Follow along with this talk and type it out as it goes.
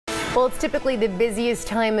Well, it's typically the busiest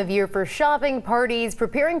time of year for shopping, parties,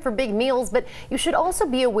 preparing for big meals, but you should also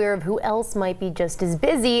be aware of who else might be just as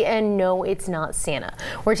busy, and no, it's not Santa.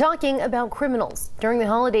 We're talking about criminals. During the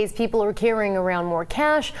holidays, people are carrying around more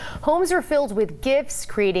cash. Homes are filled with gifts,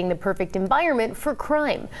 creating the perfect environment for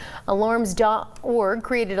crime. Alarms.org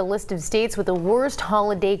created a list of states with the worst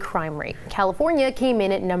holiday crime rate. California came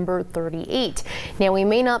in at number 38. Now, we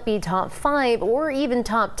may not be top 5 or even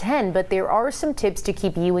top 10, but there are some tips to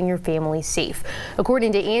keep you and your family safe.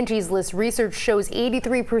 According to Angie's List, research shows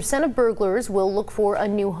 83% of burglars will look for a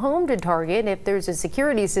new home to target if there's a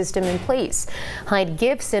security system in place. Hide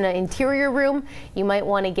gifts in an interior room. You might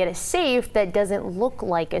want to get a safe that doesn't look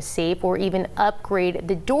like a safe, or even upgrade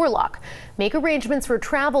the door lock. Make arrangements for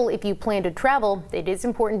travel if you plan to travel. It is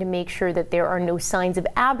important to make sure that there are no signs of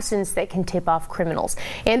absence that can tip off criminals.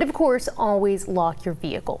 And of course, always lock your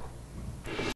vehicle.